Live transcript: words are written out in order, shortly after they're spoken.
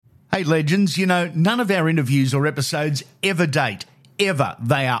Hey, legends, none of our interviews or episodes ever date. Ever.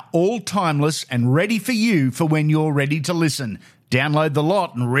 They are all timeless and ready for you for when you're ready to listen. Download the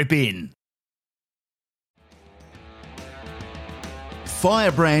lot and rip in.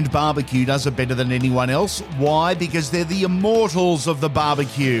 Firebrand Barbecue does it better than anyone else. Why? Because they're the immortals of the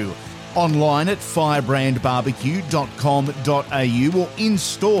barbecue. Online at firebrandbarbecue.com.au or in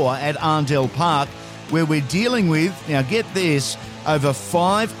store at Arndell Park, where we're dealing with, now get this, over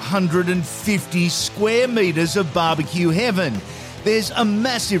 550 square metres of barbecue heaven. There's a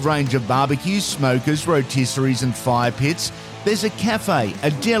massive range of barbecues, smokers, rotisseries and fire pits. There's a cafe,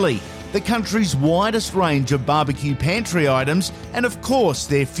 a deli, the country's widest range of barbecue pantry items, and of course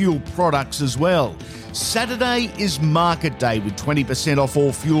their fuel products as well. Saturday is market day with 20% off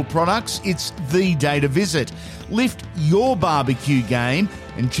all fuel products. It's the day to visit. Lift your barbecue game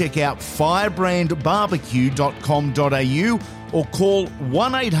and check out firebrandbarbecue.com.au or call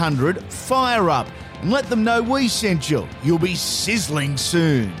 1-800-FIRE-UP and let them know we sent you. You'll be sizzling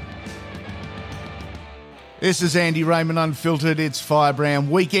soon. This is Andy Raymond Unfiltered. It's Firebrand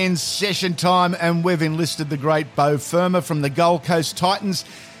weekend session time, and we've enlisted the great Beau Fermor from the Gold Coast Titans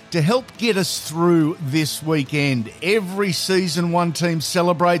to help get us through this weekend. Every season one team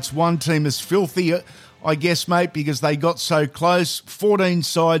celebrates, one team is filthy, I guess, mate, because they got so close. 14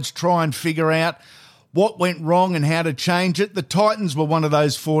 sides try and figure out what went wrong and how to change it. The Titans were one of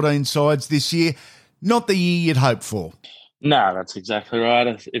those 14 sides this year. Not the year you'd hoped for. No, that's exactly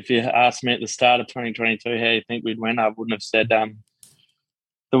right. If you asked me at the start of 2022 how you think we'd win, I wouldn't have said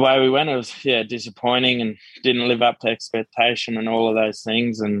the way we went. It was, disappointing and didn't live up to expectation and all of those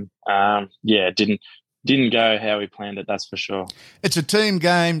things. And, didn't go how we planned it, that's for sure. It's a team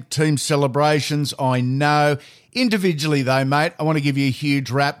game, team celebrations, I know. Individually, though, mate, I want to give you a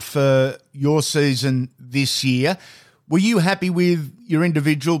huge rap for your season this year. Were you happy with your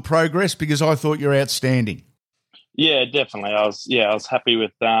individual progress? Because I thought you're outstanding. Yeah, definitely. I was happy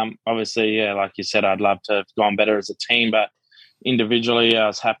with, obviously, like you said, I'd love to have gone better as a team, but individually, I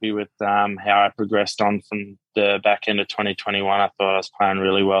was happy with how I progressed on from the back end of 2021. I thought I was playing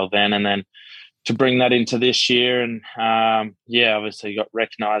really well then. And then to bring that into this year and, obviously got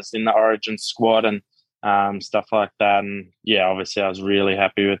recognised in the Origin squad and stuff like that. And, obviously I was really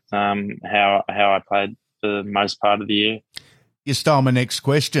happy with how I played for the most part of the year. You stole my next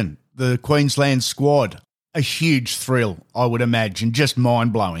question. The Queensland squad, a huge thrill, I would imagine, just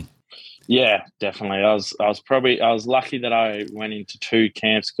mind-blowing. Yeah, definitely. I was lucky that I went into two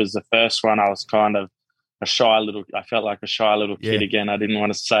camps, because the first one I was kind of I felt like a shy little kid again. I didn't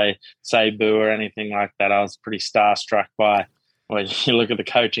want to say boo or anything like that. I was pretty starstruck by, when you look at the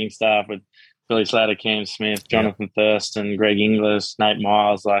coaching staff with Billy Slater, Cam Smith, Jonathan Thurston, Greg Inglis, Nate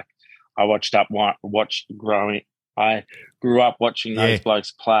Miles. Like, I grew up watching those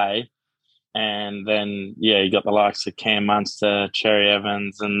blokes play. And then, you got the likes of Cam Munster, Cherry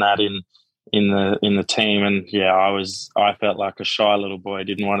Evans and that in the team. And I felt like a shy little boy,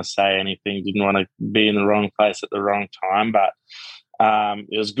 didn't want to say anything, didn't want to be in the wrong place at the wrong time. But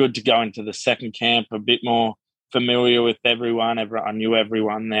it was good to go into the second camp a bit more familiar with everyone. I knew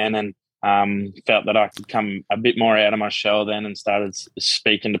everyone then, and felt that I could come a bit more out of my shell then and started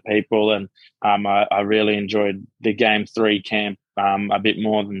speaking to people. And I really enjoyed the Game 3 camp a bit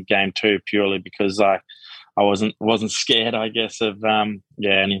more than Game 2, purely because I wasn't scared, I guess, of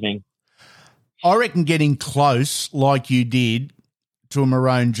anything. I reckon getting close, like you did, to a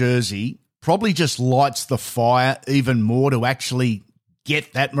maroon jersey probably just lights the fire even more to actually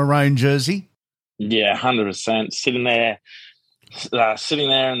get that maroon jersey. Yeah, 100%. Sitting there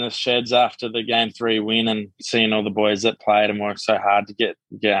in the sheds after the Game 3 win and seeing all the boys that played and worked so hard to get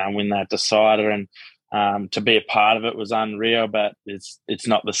win that decider, and to be a part of it was unreal. But it's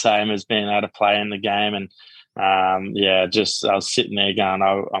not the same as being able to play in the game. And I was sitting there going,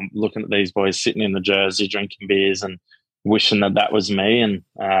 I'm looking at these boys sitting in the jersey, drinking beers and wishing that was me. And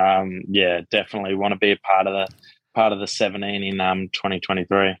definitely want to be a part of the 17 in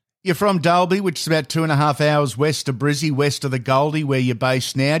 2023. You're from Dalby, which is about 2.5 hours west of Brizzy, west of the Goldie, where you're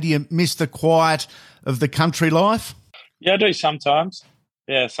based now. Do you miss the quiet of the country life? Yeah, I do sometimes.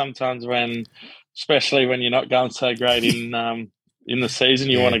 Yeah, sometimes especially when you're not going so great in the season,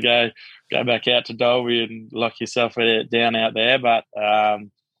 you want to go back out to Dalby and lock yourself down out there. But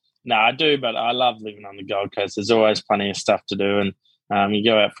no, I do. But I love living on the Gold Coast. There's always plenty of stuff to do, and you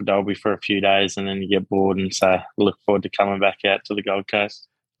go out for Dalby for a few days, and then you get bored, and so look forward to coming back out to the Gold Coast.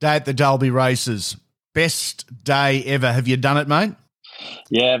 Day at the Dalby races. Best day ever. Have you done it, mate?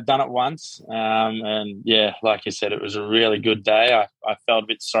 Yeah, I've done it once. And like you said, it was a really good day. I felt a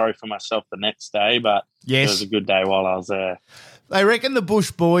bit sorry for myself the next day, but it was a good day while I was there. They reckon the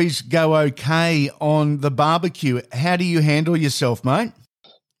Bush boys go okay on the barbecue. How do you handle yourself, mate?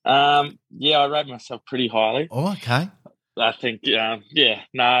 Yeah, I rate myself pretty highly. Oh, okay. I think, I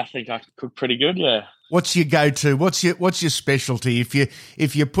think I cook pretty good. Yeah. What's your go-to? What's your specialty?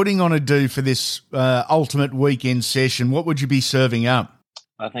 If you're putting on a do for this ultimate weekend session, what would you be serving up?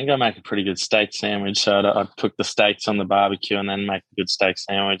 I think I make a pretty good steak sandwich. So I'd cook the steaks on the barbecue and then make a good steak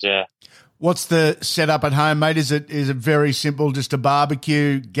sandwich. Yeah. What's the setup at home, mate? Is it very simple, just a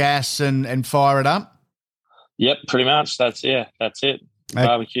barbecue, gas, and fire it up? Yep, pretty much. That's it.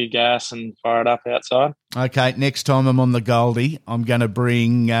 Barbecue, gas, and fire it up outside. Okay, next time I'm on the Goldie, I'm going to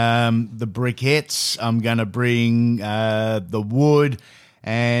bring the briquettes. I'm going to bring the wood,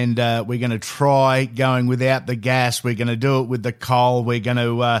 and we're going to try going without the gas. We're going to do it with the coal. We're going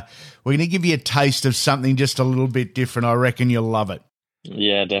to give you a taste of something just a little bit different. I reckon you'll love it.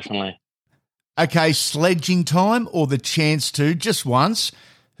 Yeah, definitely. Okay, sledging time or the chance to, just once.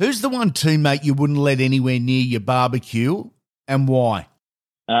 Who's the one teammate you wouldn't let anywhere near your barbecue, and why?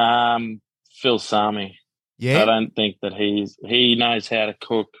 Phil Sami. Yeah? I don't think that he knows how to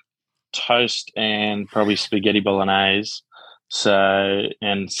cook toast and probably spaghetti bolognese. So,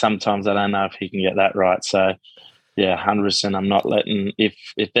 and sometimes I don't know if he can get that right. So, yeah, 100%. I'm not letting, if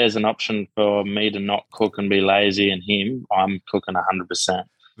there's an option for me to not cook and be lazy and him, I'm cooking 100%.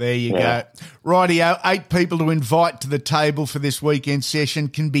 There you go. Rightio, 8 people to invite to the table for this weekend session.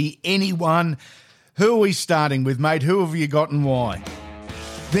 Can be anyone. Who are we starting with, mate? Who have you got and why?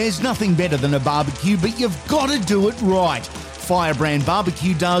 There's nothing better than a barbecue, but you've got to do it right. Firebrand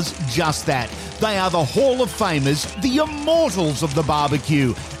Barbecue does just that. They are the Hall of Famers, the immortals of the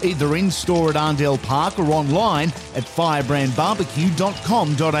barbecue, either in-store at Arndell Park or online at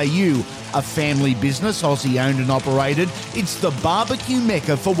firebrandbarbecue.com.au. A family business, Aussie-owned and operated, it's the barbecue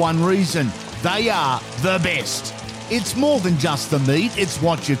mecca for one reason. They are the best. It's more than just the meat, it's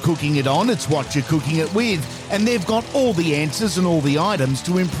what you're cooking it on, it's what you're cooking it with, and they've got all the answers and all the items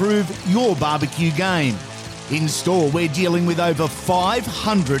to improve your barbecue game. In store, we're dealing with over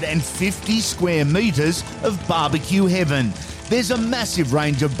 550 square metres of barbecue heaven. There's a massive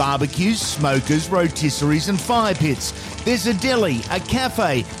range of barbecues, smokers, rotisseries and fire pits. There's a deli, a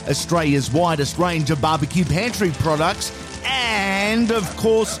cafe, Australia's widest range of barbecue pantry products, and, of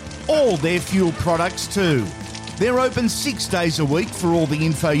course, all their fuel products too. They're open 6 days a week. For all the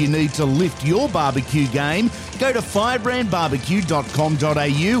info you need to lift your barbecue game, go to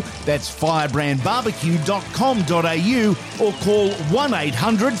firebrandbarbecue.com.au. That's firebrandbarbecue.com.au or call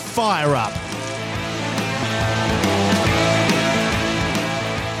 1-800-FIRE-UP.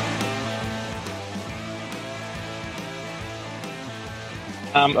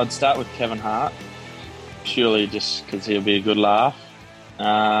 I'd start with Kevin Hart, purely just because he'll be a good laugh.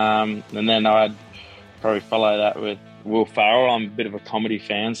 And then I'd probably follow that with Will Ferrell. I'm a bit of a comedy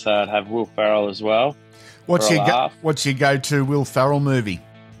fan, so I'd have Will Ferrell as well. What's your go-to Will Ferrell movie?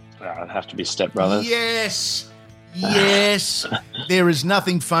 It'd have to be Step Brothers. Yes. There is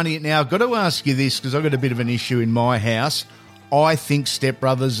nothing funny. Now, I've got to ask you this because I've got a bit of an issue in my house. I think Step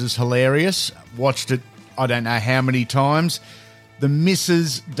Brothers is hilarious. Watched it I don't know how many times. The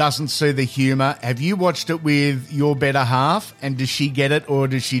missus doesn't see the humour. Have you watched it with your better half, and does she get it, or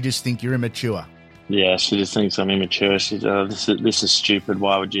does she just think you're immature? Yeah, she just thinks I'm immature. She's, this is stupid.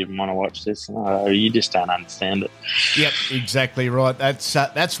 Why would you even want to watch this? You just don't understand it. Yep, exactly right.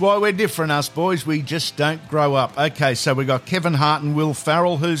 That's why we're different, us boys. We just don't grow up. Okay, so we got Kevin Hart and Will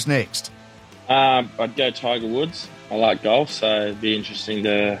Ferrell. Who's next? I'd go Tiger Woods. I like golf, so it'd be interesting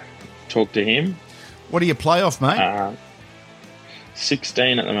to talk to him. What do you play off, mate?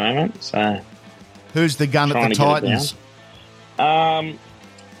 16 at the moment. So who's the gun at the Titans?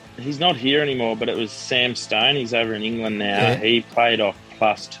 He's not here anymore, but it was Sam Stone. He's over in England now. Yeah. He played off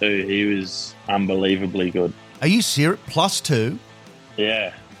 +2. He was unbelievably good. Are you serious? +2?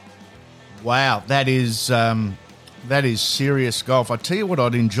 Yeah. Wow, that is serious golf. I tell you what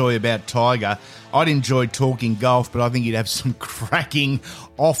I'd enjoy about Tiger. I'd enjoy talking golf, but I think he'd have some cracking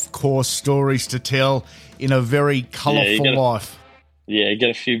off-course stories to tell in a very colourful life. Yeah, get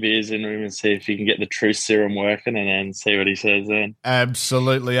a few beers in him and see if you can get the truth serum working and then see what he says then.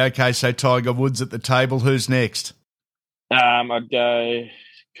 Absolutely. Okay, so Tiger Woods at the table. Who's next? I'd go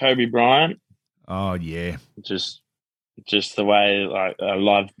Kobe Bryant. Oh, yeah. Just the way, like, I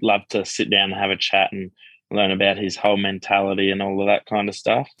love to sit down and have a chat and learn about his whole mentality and all of that kind of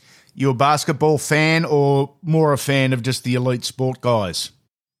stuff. You a basketball fan or more a fan of just the elite sport guys?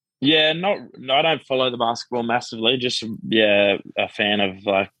 Yeah, I don't follow the basketball massively. Just a fan of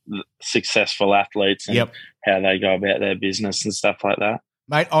like successful athletes and how they go about their business and stuff like that.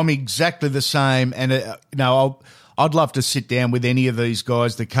 Mate, I'm exactly the same, and I'll I'd love to sit down with any of these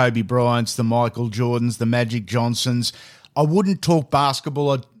guys, the Kobe Bryants, the Michael Jordans, the Magic Johnsons. I wouldn't talk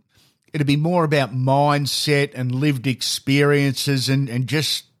basketball. It'd be more about mindset and lived experiences and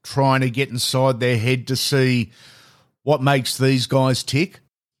just trying to get inside their head to see what makes these guys tick.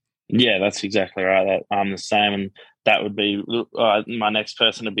 Yeah, that's exactly right. I'm the same, and that would be my next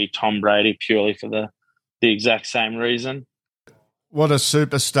person to be Tom Brady, purely for the exact same reason. What a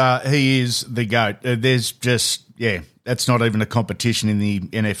superstar. He is the GOAT. There's just, that's not even a competition in the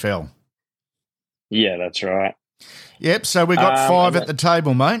NFL. Yeah, that's right. Yep, so we got five at the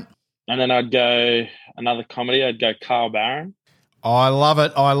table, mate. And then I'd go another comedy. I'd go Carl Barron. I love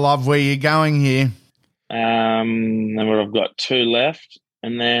it. I love where you're going here. Then I've got two left.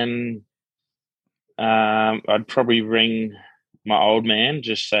 And then I'd probably ring my old man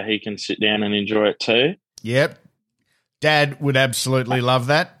just so he can sit down and enjoy it too. Yep. Dad would absolutely love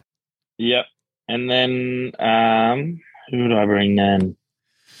that. Yep. And then who would I bring then?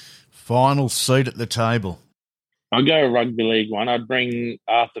 Final seat at the table. I'd go a rugby league one. I'd bring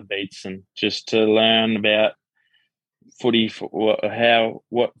Arthur Beetson just to learn about footy,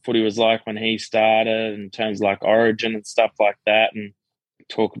 what footy was like when he started in terms of like Origin and stuff like that, and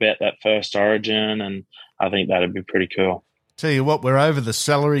talk about that first Origin, and I think that'd be pretty cool. Tell you what, we're over the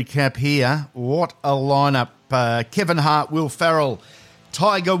salary cap here. What a lineup. Kevin Hart, Will Ferrell,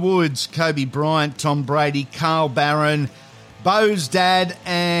 Tiger Woods, Kobe Bryant, Tom Brady, Carl Barron, Bo's dad,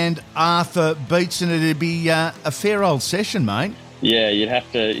 and Arthur Beetson. It'd be a fair old session, mate. Yeah, you'd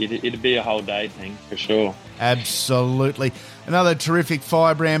have to. It'd be a whole day thing for sure. Absolutely. Another terrific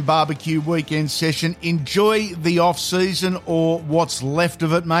Firebrand barbecue weekend session. Enjoy the off-season or what's left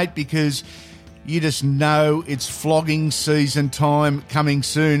of it, mate, because you just know it's flogging season time coming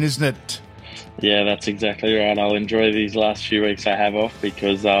soon, isn't it? Yeah, that's exactly right. I'll enjoy these last few weeks I have off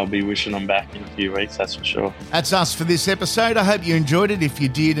because I'll be wishing them back in a few weeks, that's for sure. That's us for this episode. I hope you enjoyed it. If you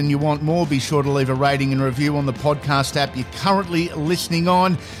did and you want more, be sure to leave a rating and review on the podcast app you're currently listening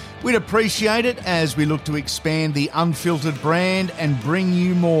on. We'd appreciate it as we look to expand the Unfiltered brand and bring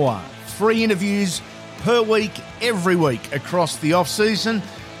you more free interviews per week, every week across the off-season.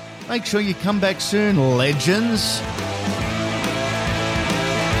 Make sure you come back soon, legends.